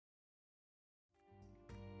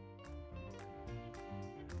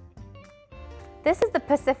This is the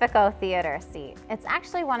Pacifico theater seat. It's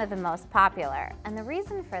actually one of the most popular, and the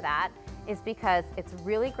reason for that is because it's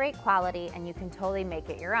really great quality and you can totally make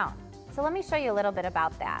it your own. So let me show you a little bit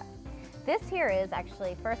about that. This here is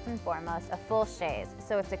actually, first and foremost, a full chaise,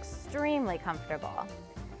 so it's extremely comfortable.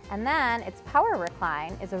 And then its power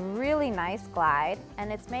recline is a really nice glide,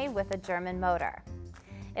 and it's made with a German motor.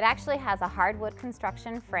 It actually has a hardwood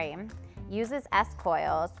construction frame, uses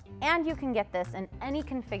S-coils, and you can get this in any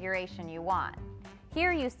configuration you want.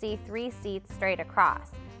 Here you see 3 seats straight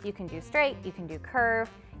across. You can do straight, you can do curve,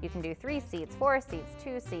 you can do 3 seats, 4 seats,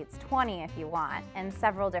 2 seats, 20 if you want, and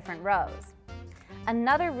several different rows.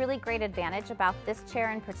 Another really great advantage about this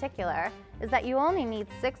chair in particular is that you only need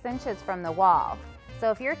 6 inches from the wall. So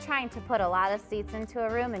if you're trying to put a lot of seats into a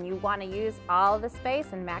room and you want to use all the space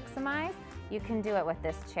and maximize, you can do it with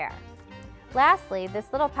this chair. Lastly, this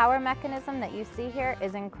little power mechanism that you see here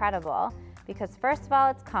is incredible because first of all,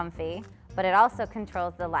 it's comfy, but it also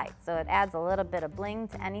controls the lights, so it adds a little bit of bling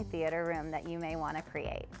to any theater room that you may want to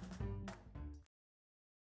create.